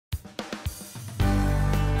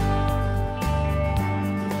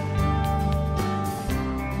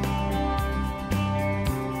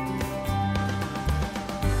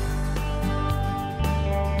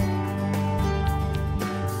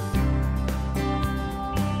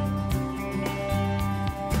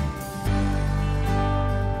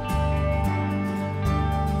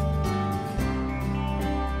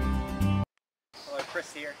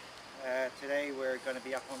Today we're going to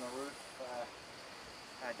be up on the roof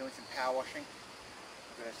doing some power washing.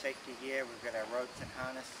 We've got our safety gear, we've got our ropes and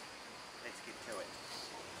harness. Let's get to it.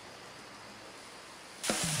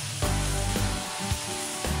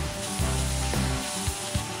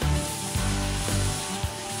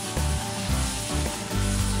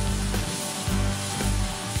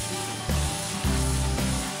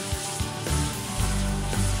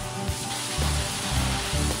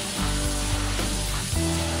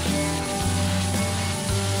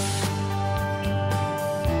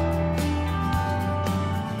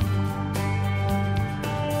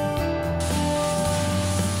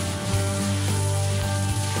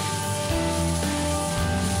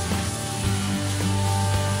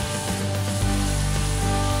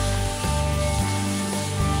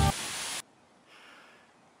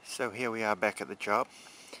 So here we are back at the job,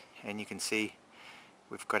 and you can see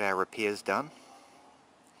we've got our repairs done.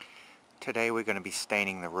 Today we're going to be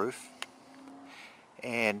staining the roof,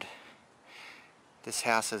 and this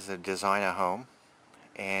house is a designer home,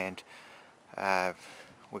 and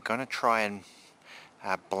we're going to try and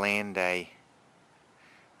blend a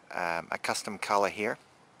custom color here.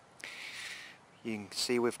 You can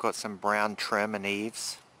see we've got some brown trim and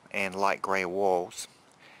eaves and light grey walls,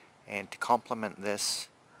 and to complement this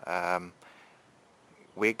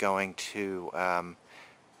we're going to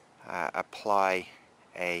apply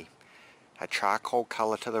a charcoal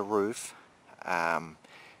color to the roof,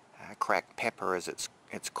 cracked pepper as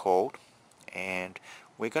it's called, and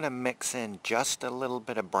we're going to mix in just a little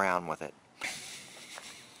bit of brown with it.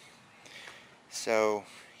 So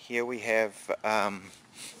here we have a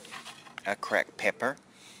cracked pepper,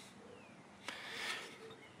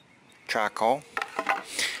 charcoal,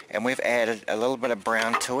 and we've added a little bit of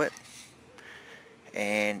brown to it,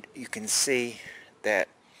 and you can see that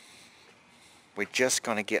we're just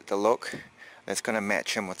going to get the look that's going to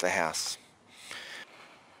match in with the house.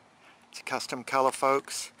 It's a custom color,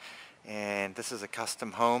 folks, and this is a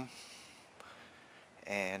custom home,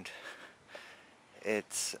 and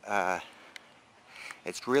it's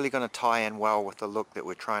really going to tie in well with the look that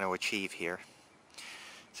we're trying to achieve here.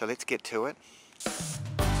 So let's get to it.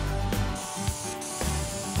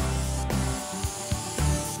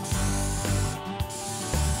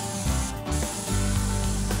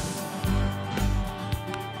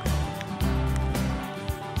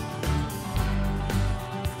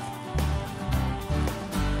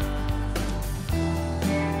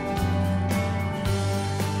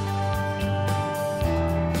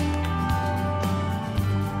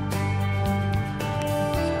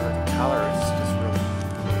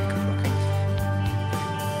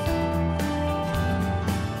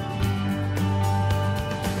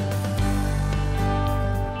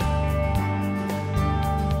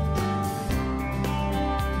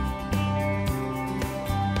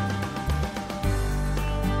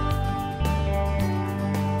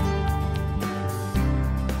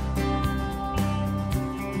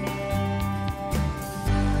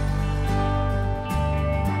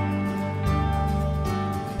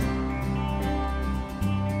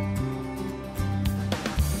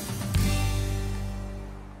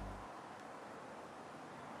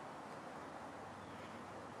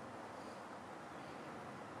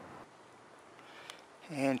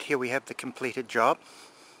 And here we have the completed job.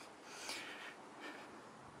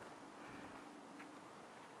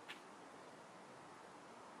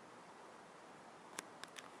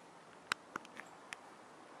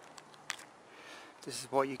 This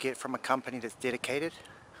is what you get from a company that's dedicated.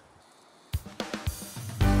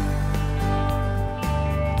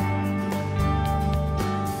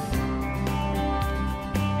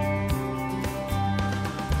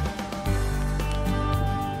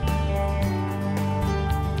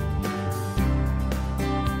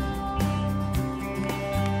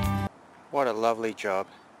 What a lovely job.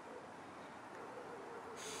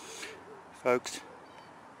 Folks,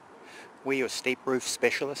 we're your steep roof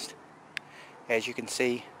specialist. As you can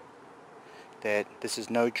see, that this is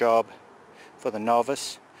no job for the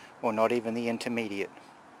novice or not even the intermediate.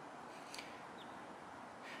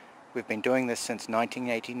 We've been doing this since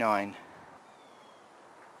 1989,